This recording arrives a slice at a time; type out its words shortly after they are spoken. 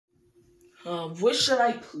What should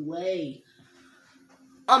I play?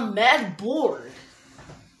 I'm mad bored.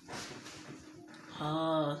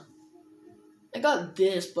 I got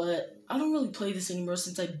this, but I don't really play this anymore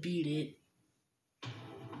since I beat it.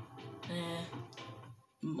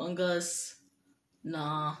 Among Us.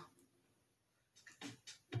 Nah.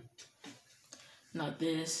 Not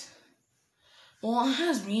this. Well, it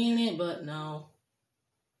has me in it, but no.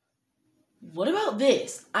 What about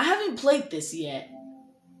this? I haven't played this yet.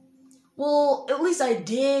 Well, at least I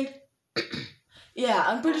did. Yeah,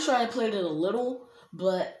 I'm pretty sure I played it a little,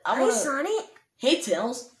 but I wanna... Hi, Sonic. Hey,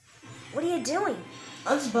 Tails. What are you doing?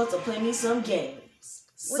 I'm just about to play me some games.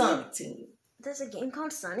 Sonic Team. There's a game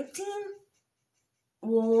called Sonic Team?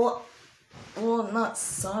 Well, not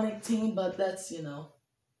Sonic Team, but that's,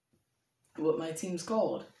 what my team's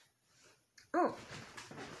called. Oh.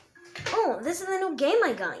 Oh, this is the new game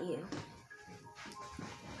I got you.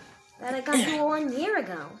 That I got you 1 year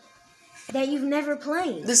ago. That you've never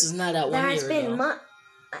played. This is not out 1 year ago.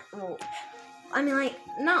 Well, I mean, like,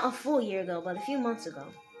 not a full year ago, but a few months ago.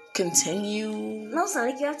 Continue. No,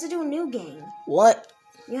 Sonic, you have to do a new game. What?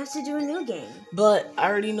 You have to do a new game. But I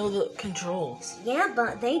already know the controls. Yeah,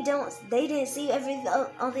 but they didn't see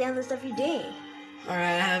all the other stuff you did.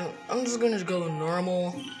 Alright, I'm just gonna go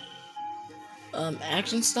normal.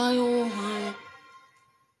 Action style?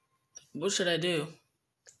 What should I do?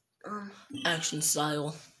 Action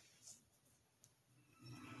style.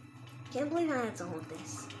 Can't believe I had to hold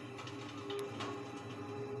this.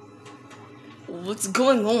 What's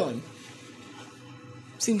going on?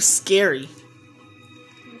 Seems scary.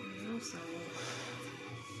 No, Sonic.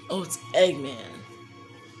 Oh, it's Eggman.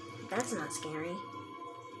 That's not scary.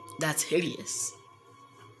 That's hideous.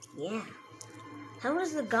 Yeah. How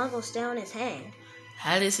does the goggles stay on his head?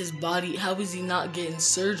 How is he not getting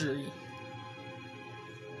surgery?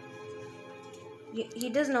 He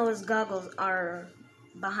does know his goggles are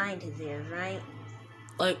behind his ears, right?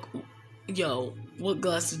 Like, yo, what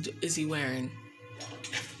glasses is he wearing?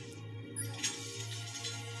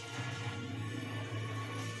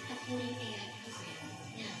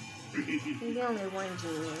 You're the only one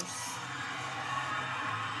genius.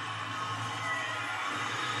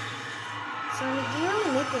 Sonic, do you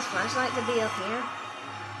really need this flashlight to be up here?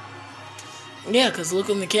 Yeah, because look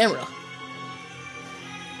on the camera.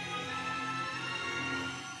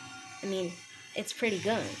 I mean, it's pretty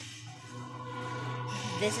good.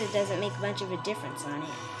 This doesn't make much of a difference on it.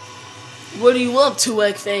 What are you up to,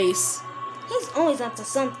 Eggface? He's always up to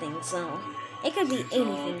something, so it could be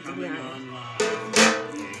anything, to be honest.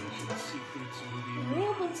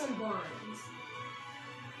 Reopen some blinds.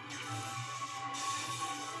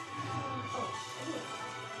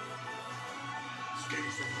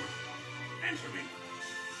 Answer me.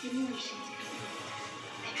 Simulations complete.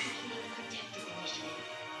 Executing protective initiative.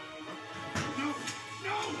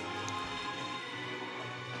 No!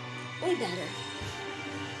 Way better.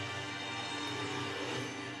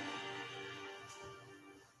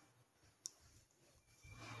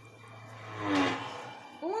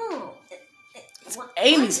 Whoa!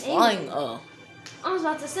 Amy's flying up. I was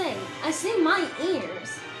about to say, I see my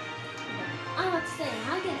ears. I was about to say,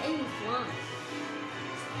 how can Amy fly?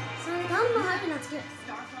 Sonic, how am I having that scared?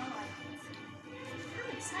 Starfall icons. How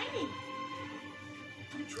exciting!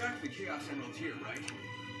 You tracked the Chaos Emeralds here, right?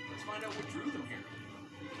 Let's find out what drew them here.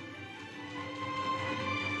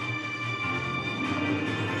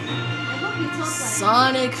 I hope you talk like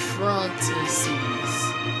Sonic Frontices.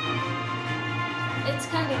 It's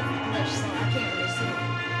kind of glitched, so I can't really see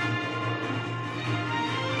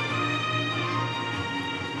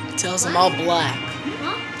it. Tells I'm all black.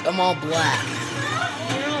 Huh? I'm all black.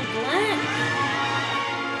 You're all black.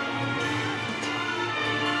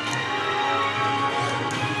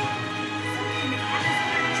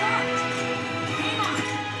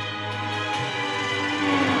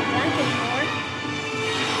 Black anymore.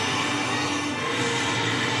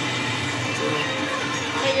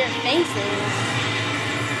 But your face is.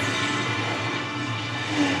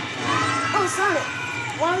 Oh, Sonic.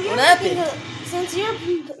 Well, you're What making happened?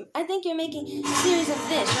 I think you're making a series of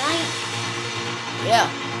this, right? Yeah.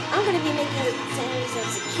 I'm gonna be making a series of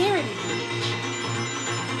security breach.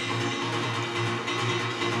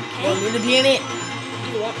 Want Okay? me to be in it?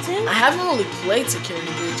 You want to? I haven't really played Security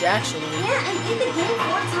Breach, actually. Yeah, I did the game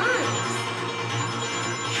 4 times.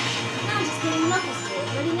 No, I'm just kidding. Knuckles did,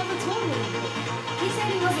 but he never told me. He said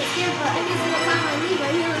he wasn't scared, but every single time I leave, I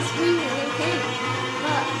hear him screaming and okay.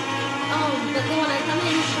 But then when I come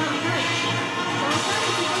in, he's not hurt. So I'm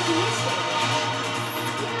starting to think he is scared.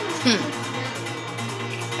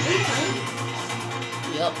 Are you playing?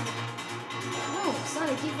 Yup. Oh,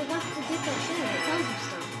 Sonic, you forgot to get that thing that tells you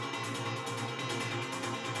stuff.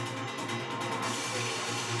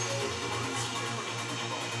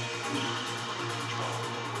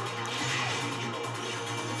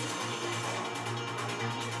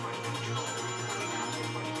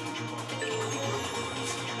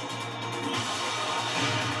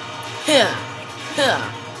 Yeah.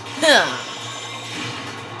 Yeah. Yeah.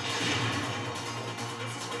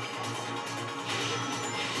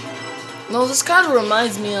 No, this kind of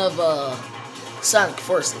reminds me of Sonic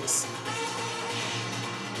Forces.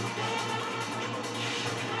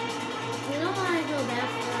 You know what I feel bad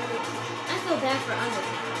for? I feel bad for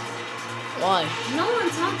Undertale. Why? No one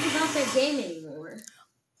talks about their game anymore.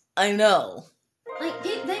 I know. Like,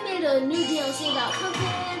 they made a new DLC about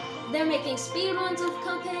Cuphead. They're making speedruns of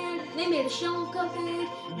Cuphead. They made a show of Cuphead.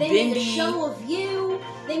 They made a Bendy. show of you.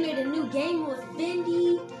 They made a new game with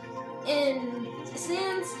Bendy. And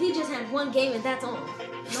since he just had one game and that's all.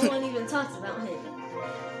 No one even talks about him.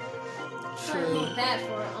 So I feel bad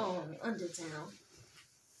for Undertale.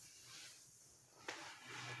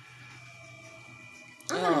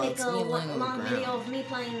 I'm gonna Oh, make it's a me laying on the long ground. video of me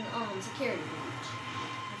playing Security Breach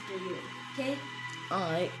after you. Okay?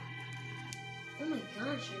 Alright. Oh my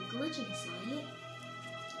gosh, you're glitching, Sonic.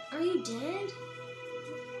 Are you dead?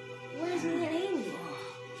 Where's me and Amy?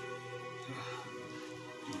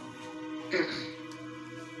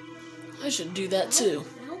 I should do that too.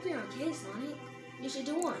 I hope you're okay, Sonic. You should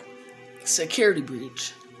do what? Security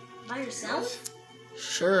breach. By yourself?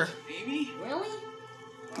 Sure. Amy? Really?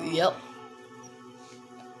 Yep.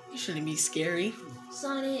 You shouldn't be scary.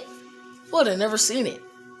 Sonic, What? I never seen it.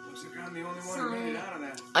 Looks like I'm the only one who made it out of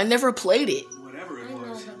that. I never played it. Whatever I it know,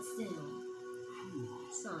 was. but still.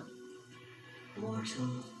 Sonic. Mortal,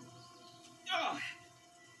 Ah!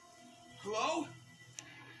 Hello?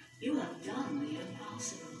 you have done the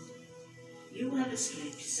impossible. You have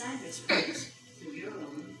escaped cyberspace through your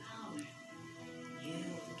own power. You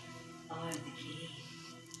are the key.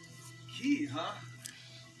 Key, huh?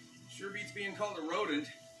 Sure beats being called a rodent.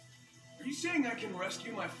 Are you saying I can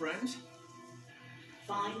rescue my friends?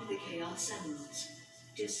 Find the Chaos Emeralds.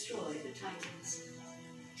 Destroy the Titans.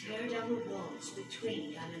 Tear down the walls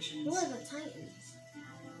between dimensions. Who are the Titans?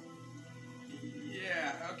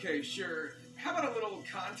 Yeah, okay, sure. How about a little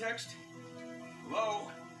context?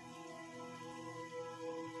 Hello?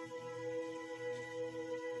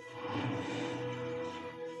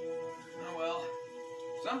 Oh well.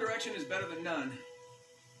 Some direction is better than none.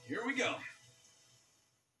 Here we go.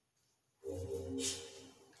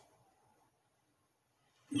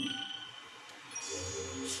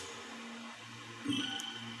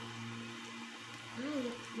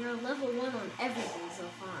 You're level 1 on everything so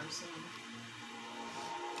far, so.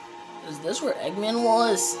 Is this where Eggman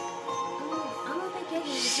was? I don't think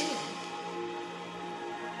Eggman is here.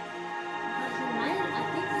 I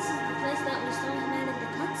think this is the place that we saw him at in the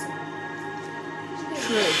cutscene.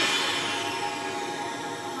 True.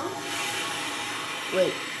 Huh?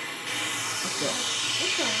 Wait. Okay.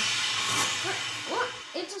 What?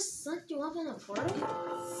 It just sucked you up in a portal?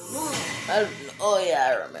 Whoa. I don't know. Oh yeah,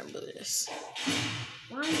 I remember this.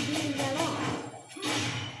 Why are you beating that up?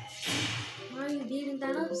 Why are you beating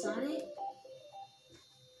that up, Sonic?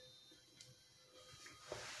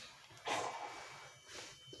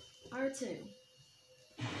 R2.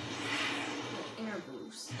 Air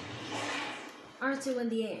boost. R2 in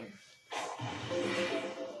the air.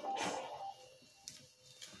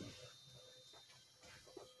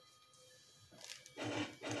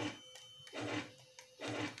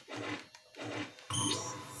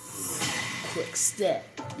 Quick step.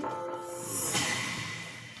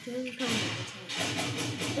 Didn't come with the tank.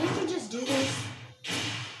 Didn't you just do this?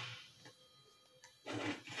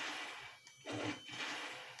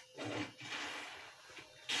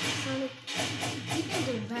 Sonic, you can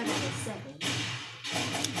do better than 7.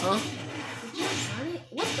 Huh? Did you, Sonic?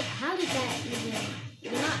 What the? How did that even?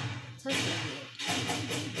 You're not touching it.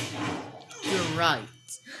 You're right.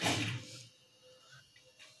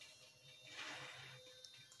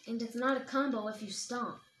 And it's not a combo if you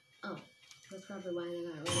stomp. Oh, that's probably why they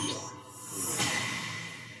got rid of it.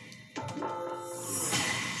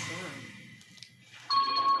 Sorry.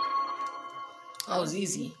 That was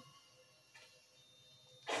easy.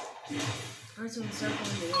 R2 and circle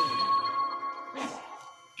in the air.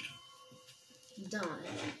 Done.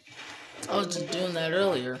 I was just doing that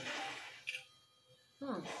earlier.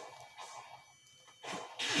 Huh.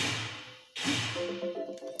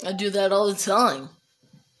 I do that all the time.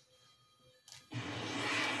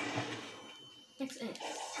 XX.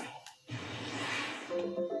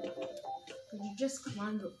 Could you just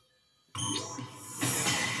climb the...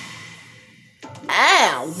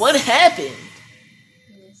 Ow! What happened?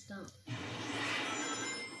 You messed up.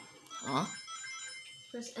 Huh?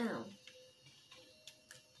 Press L.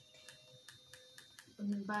 And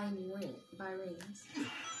then buy rings. At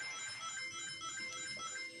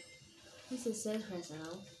least it says press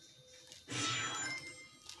L.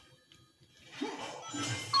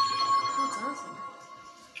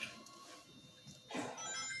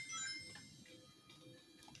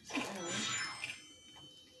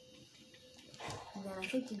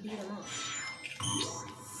 think you beat him up.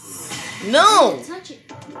 No! You touch it.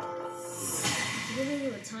 It's giving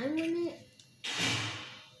you a time limit.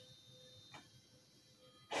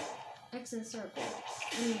 X and circle.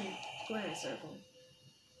 Square and circle.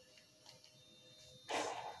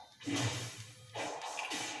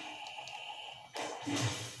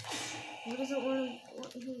 What does it want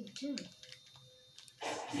you to do?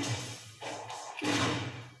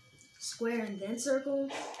 Square and then circle?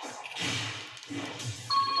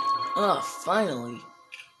 Oh, finally.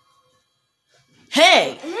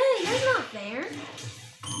 Hey! Hey, that's not fair.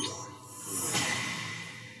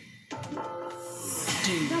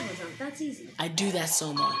 Dude, Double jump, that's easy. I do that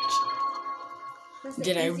so much. That's the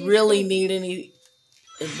Did I easiest really thing. need any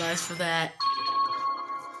advice for that?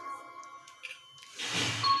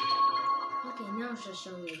 Okay, now it's just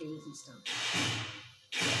showing me the easy stuff.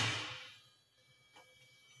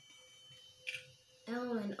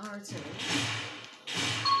 L and R2.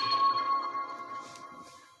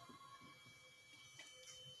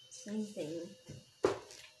 Same thing. L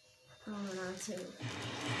and R2.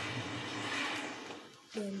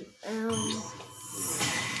 Then L.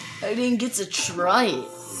 I didn't get to try it.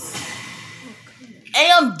 Oh, come on.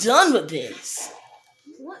 Hey, I'm done with this.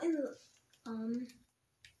 What in the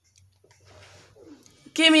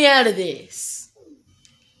Get me out of this.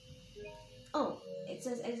 Oh, it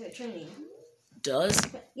says exit training. Does?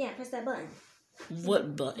 Yeah, press that button. What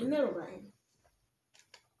The button? middle button.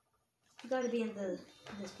 You gotta be in this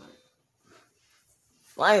part.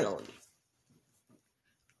 Finally.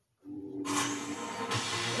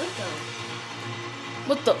 What the?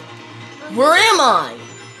 What the? Where am I?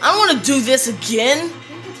 I don't want to do this again. I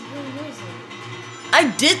think it's really noisy. I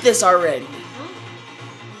did this already. Huh?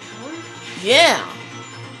 Sure? Yeah.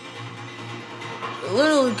 I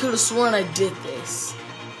literally could have sworn I did this.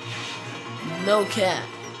 No cap.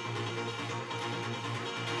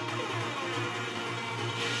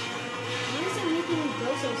 Why is it making me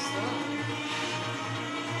go so slow?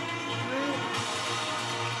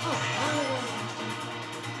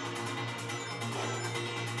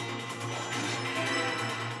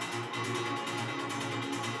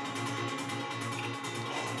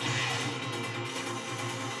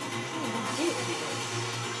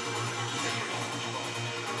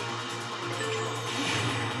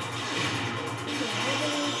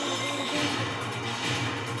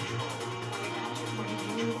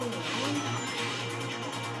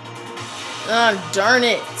 Ah, darn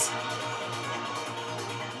it.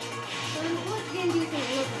 What game do you think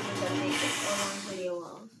Lucas is gonna make this a long video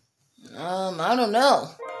of? I don't know.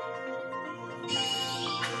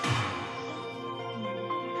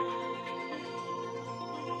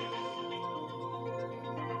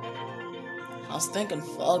 I was thinking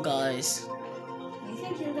Fall Guys. You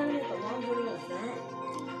think he's gonna make a long video of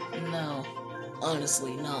that? No,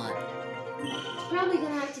 honestly not. It's probably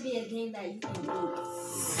gonna have to be a game that you can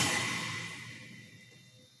beat.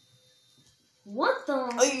 What the?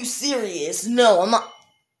 Are you serious? No, I'm not.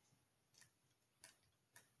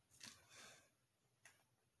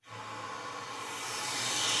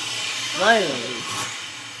 Finally.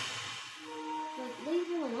 Like, leave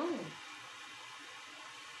him alone.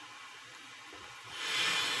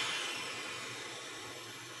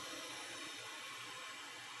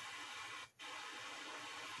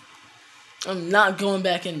 I'm not going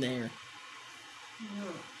back in there. No.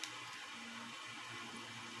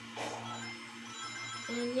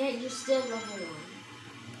 And yet you're still level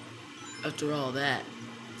 1. After all that.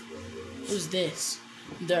 Who's this?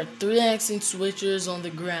 There are 3 accent switches on the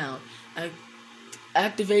ground.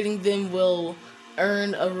 Activating them will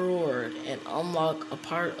earn a reward and unlock a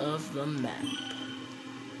part of the map. Alright,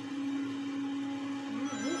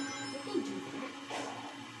 we can do that.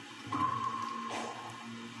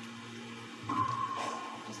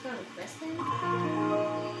 Just gotta press them.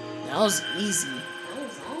 That was easy. That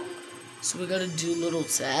was all. So we gotta do a little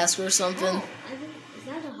task or something. Oh, is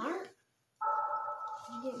that a heart?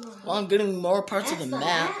 You get more Well, I'm getting more parts of the That's the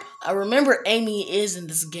map. map? I remember Amy is in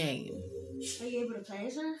this game. Are you able to play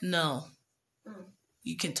as her? No. Oh.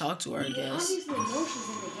 You can talk to her, I You guess. obviously know she's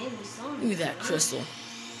in the game. We saw her. Give me that right? crystal. I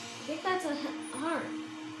think that's a heart.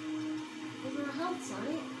 Give her a health,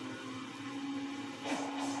 Sonic.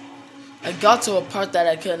 I got to a part that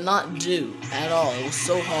I could not do at all. It was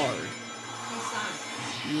so hard. Hey,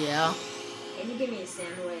 Sonic. Yeah. Can you give me a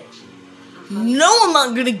sandwich? No, I'm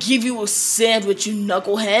not gonna give you a sandwich, you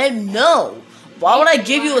knucklehead. No. Why would I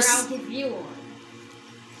give you a? I'll give you one.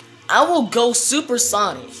 I will go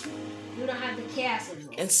supersonic You don't have the chaos in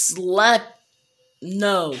and slap.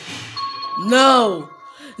 No. No.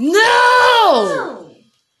 No. No!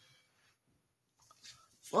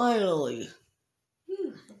 Finally. Phew.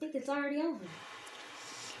 like it's already over.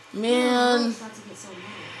 Man, I'm about to get so mad.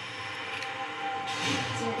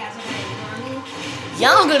 So you guys are gonna ignore me?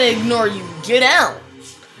 yeah, I'm gonna ignore you. Get out.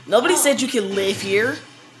 Nobody said you can live here.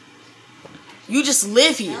 You just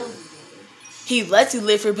live here. That was He lets you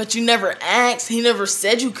live here, but you never asked. He never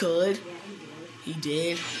said you could. yeah, he did. He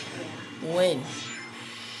did. Yeah. When?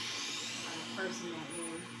 First in that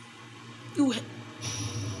room. You.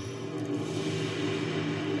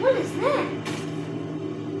 What is that?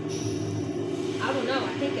 I don't know.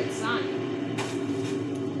 I think it's Sonic.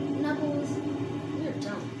 Knuckles, you're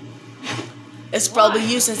dumb. It's probably Why?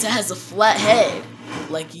 you since it has a flat head,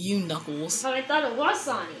 like you, Knuckles. But I thought it was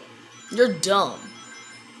Sonic. You're dumb.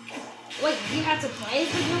 Wait, you have to play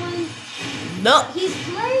as the villain? No. He's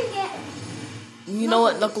playing it. You know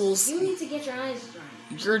what, Knuckles? You need to get your eyes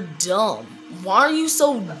right. You're dumb. Why are you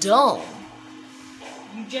so dumb?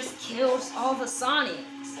 You just killed all the Sonics.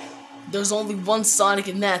 There's only one Sonic,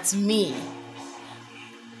 and that's me.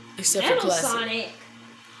 Except for Metal Classic. Sonic.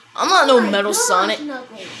 I'm not no Oh my Metal gosh, Sonic.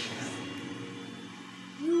 Knuckles.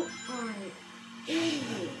 You are an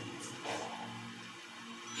idiot.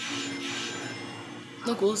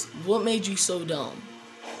 Knuckles, what made you so dumb?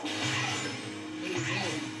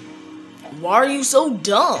 Why are you so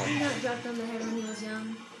dumb? He got dropped on the head when he was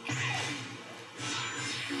young.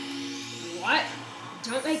 What?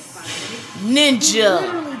 Don't make fun of me. He Ninja.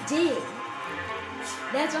 literally did.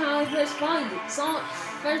 That's how I first saw you. First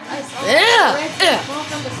I saw Yeah, red yeah. fall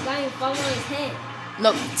from the sky and fall on his head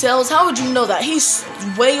No, Tails, how would you know that? He's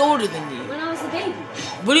way older than you. when I was a baby.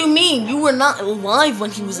 What do you mean? You were not alive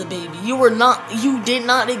when he was a baby. You did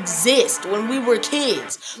not exist when we were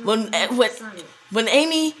kids. When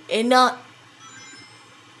Amy and not,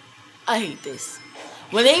 I hate this.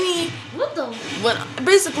 When Amy, What the? when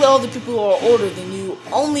basically all the people who are older than you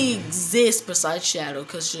only exist besides Shadow,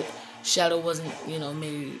 because Shadow wasn't,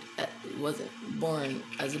 wasn't born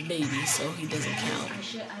as a baby, so he doesn't count. I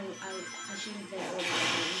should have been older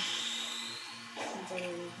than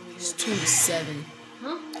you. He's 27.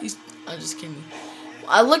 Huh? I'm just kidding.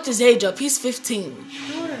 I looked his age up. He's 15.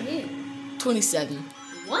 How old are you? 27.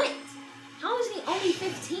 What? How is he only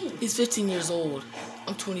 15? He's 15 years old.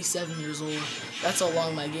 I'm 27 years old. That's how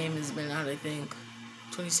long my game has been out, I think.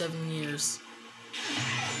 27 years.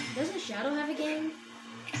 Doesn't Shadow have a game?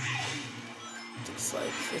 It's like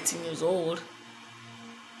 15 years old.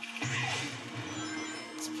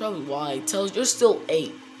 It's probably why. It tells you're still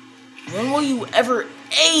 8. When will you ever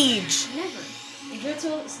age? Never. If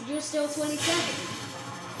you're still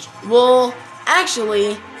 27. Well,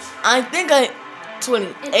 actually, I think And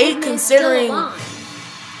 28 Eggman's considering... still alive.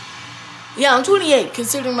 Yeah, I'm 28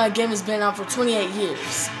 considering my game has been out for 28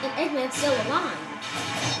 years. And Eggman's still alive.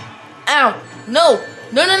 Ow! No!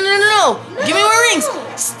 No, no, no, no, no! Give me my rings!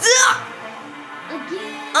 Stop!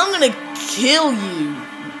 Again. I'm gonna kill you,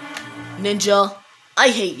 Ninja. I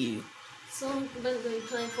hate you. So I'm going to be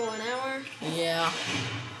playing for an hour. Yeah,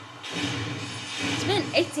 It's been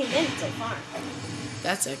 18 minutes so far.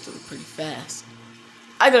 that's actually pretty fast.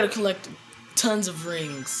 I gotta collect tons of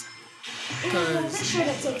rings. Yeah, this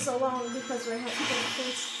shouldn't take so long because we're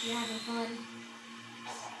having fun.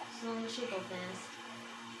 So it should go fast.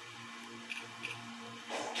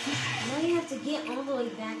 Now you have to get all the way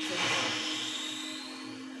back to it.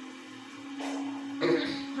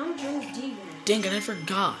 How much rings do you have? Dang it, I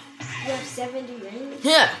forgot. You have 70 rings?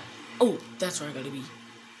 Yeah. Oh, that's where I gotta be. You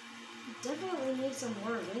definitely need some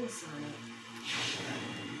more rings on it.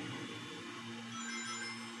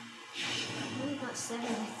 I only got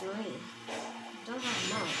 73. Don't have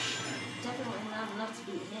much. Definitely not enough to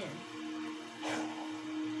beat him.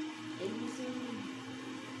 83.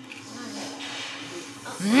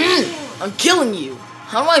 I'm killing you.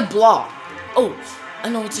 How do I block? Oh, I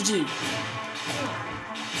know what to do.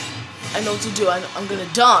 I know what to do. I'm gonna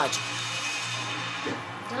dodge.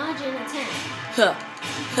 Dodge and attack. Huh. Not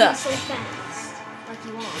Huh. so fast. Like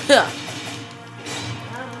you are. Huh.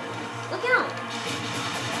 Look out!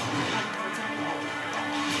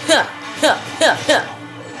 Huh. Huh. Huh. Huh.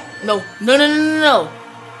 No. No. No. No. No. No.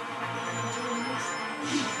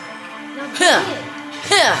 Now Huh. get it.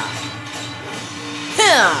 Huh.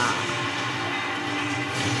 Huh.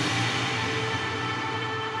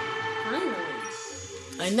 Finally.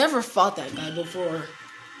 I never fought that guy before.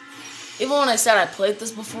 Even when I said I played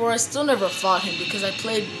this before, I still never fought him because I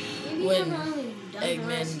played Maybe when you've only done the last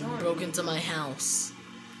Eggman story. broke into my house.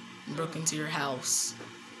 Broke into your house.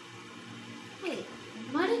 Wait,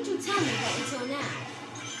 why didn't you tell me that until now?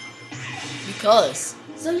 Because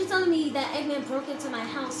So you're telling me that Eggman broke into my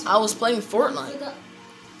house? I was playing Fortnite.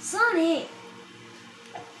 Sonic!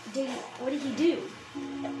 What did he do?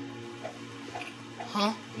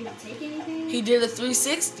 Huh? Did he take anything? He did a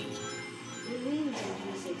 360. What do you mean he did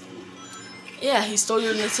 360? Yeah, he stole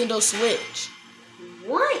your Nintendo Switch.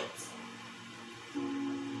 What?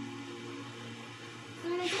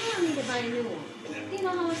 Man, I don't need to buy a new one. Do you know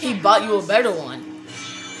how much He that bought you a costs? better one.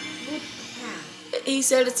 What? How? He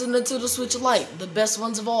said it's a Nintendo Switch Lite, the best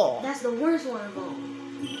ones of all. That's the worst one of all.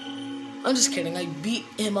 I'm just kidding. I beat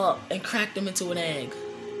him up and cracked him into an egg.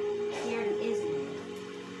 He already is an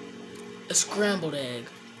egg. A scrambled egg.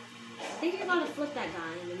 I think you're gonna flip that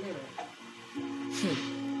guy in the middle.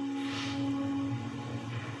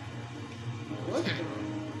 Look at him.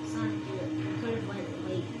 Sonic, you could have went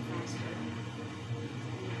way faster.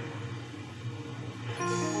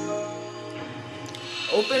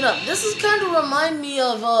 Open up. This is kind of remind me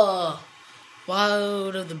of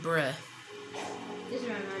Wild of the Breath. This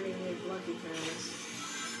reminded me of Lucky Tales.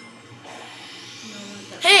 You know,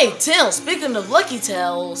 like that- Hey, Tails, speaking of Lucky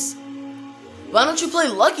Tales, why don't you play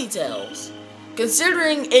Lucky Tales?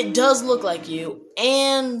 Considering it does look like you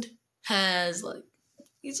and has, like,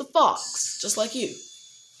 he's a fox, just like you.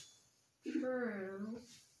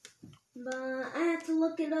 But I have to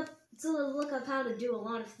look it up to look up how to do a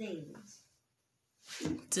lot of things.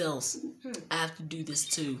 Tails, I have to do this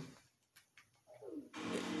too.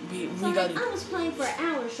 We So gotta. I was playing for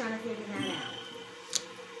hours trying to figure that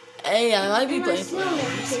out. Hey, I might be And I playing for still never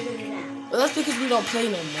hours. figured it out. Well, that's because we don't play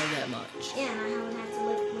no more that much. Yeah, and I would have to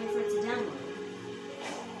wait for it to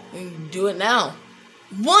download. We can do it now.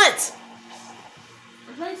 What?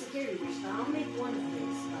 I'm playing security breach, but I'll make one of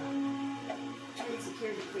these. I did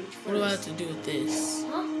security breach first. What do I have to do with this?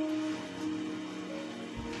 Huh?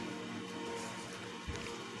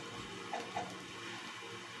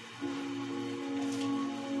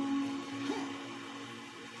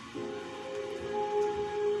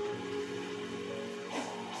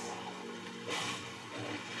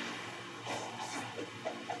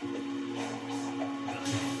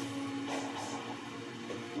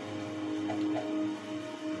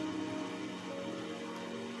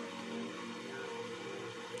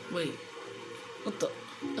 Wait. What the?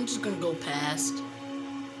 I'm just gonna go past.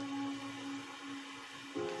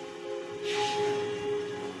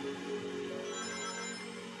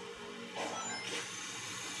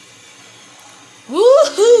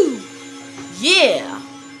 Woohoo! Yeah!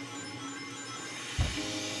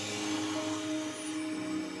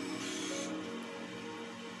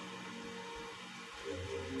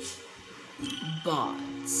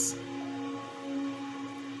 Bots.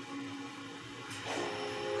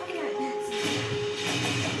 Okay, that's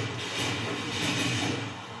it.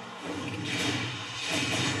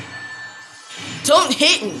 Don't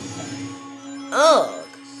hit me! Ugh.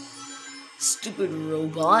 Stupid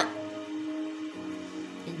robot.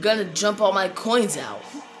 I'm gonna jump all my coins out.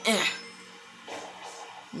 Eh.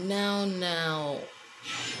 Now.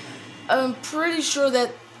 I'm pretty sure that...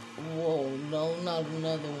 Whoa, no, not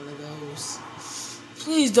another one of those.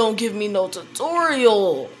 Please don't give me no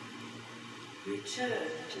tutorial. Return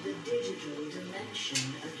to the digital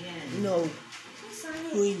dimension again. No,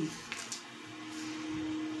 Sonic. please.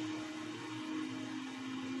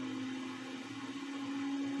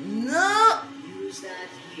 No! Use that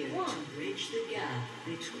here to bridge the gap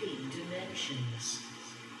between dimensions.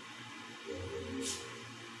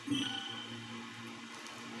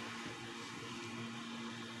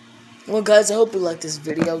 Well, guys, I hope you liked this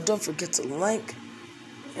video. Don't forget to like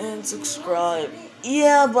and subscribe.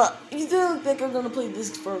 Yeah, but you didn't think I'm gonna play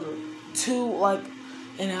this for like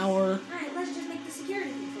an hour? Alright, let's just make the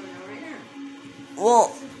security thing for now, right now.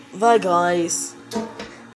 Well, bye, guys.